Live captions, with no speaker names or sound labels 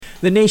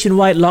The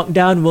nationwide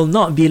lockdown will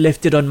not be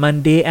lifted on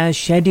Monday as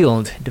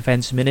scheduled.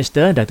 Defence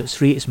Minister Datuk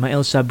Seri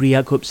Ismail Sabri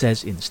Yaakob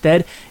says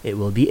instead it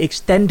will be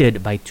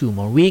extended by 2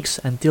 more weeks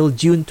until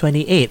June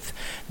 28th.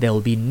 There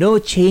will be no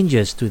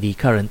changes to the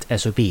current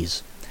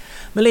SOPs.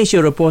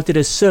 Malaysia reported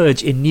a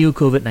surge in new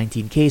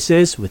COVID-19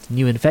 cases, with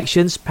new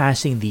infections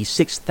passing the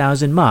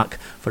 6,000 mark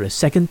for a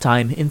second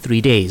time in 3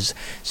 days.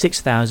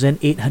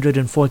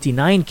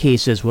 6,849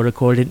 cases were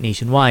recorded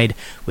nationwide,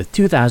 with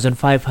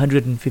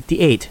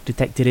 2,558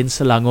 detected in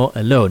Selangor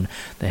alone.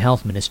 The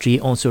Health Ministry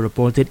also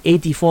reported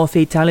 84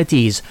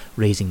 fatalities,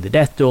 raising the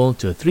death toll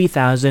to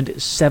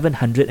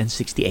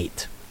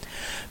 3,768.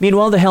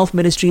 Meanwhile, the Health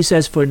Ministry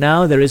says for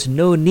now there is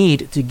no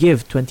need to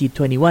give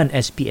 2021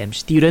 SPM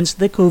students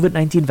the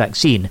COVID-19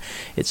 vaccine.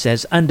 It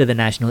says under the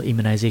National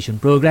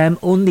Immunisation Programme,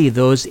 only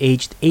those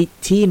aged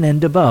 18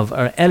 and above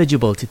are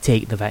eligible to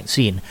take the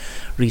vaccine.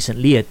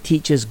 Recently, a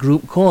teachers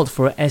group called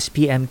for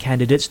SPM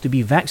candidates to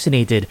be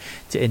vaccinated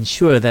to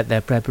ensure that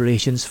their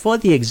preparations for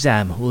the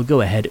exam will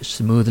go ahead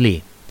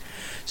smoothly.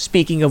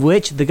 Speaking of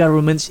which, the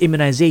government's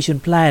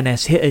immunisation plan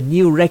has hit a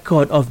new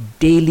record of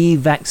daily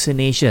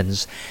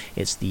vaccinations.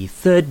 It's the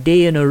third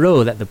day in a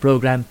row that the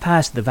program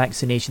passed the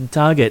vaccination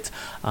target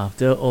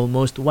after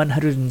almost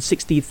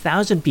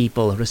 160,000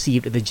 people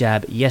received the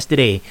jab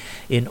yesterday.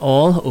 In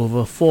all,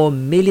 over 4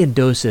 million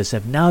doses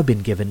have now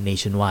been given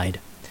nationwide.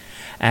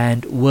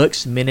 And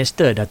Works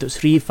Minister Datuk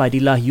Seri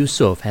Fadilah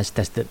Yusof has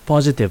tested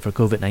positive for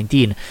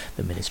COVID-19.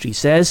 The ministry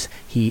says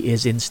he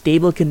is in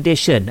stable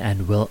condition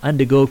and will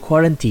undergo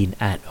quarantine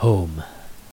at home.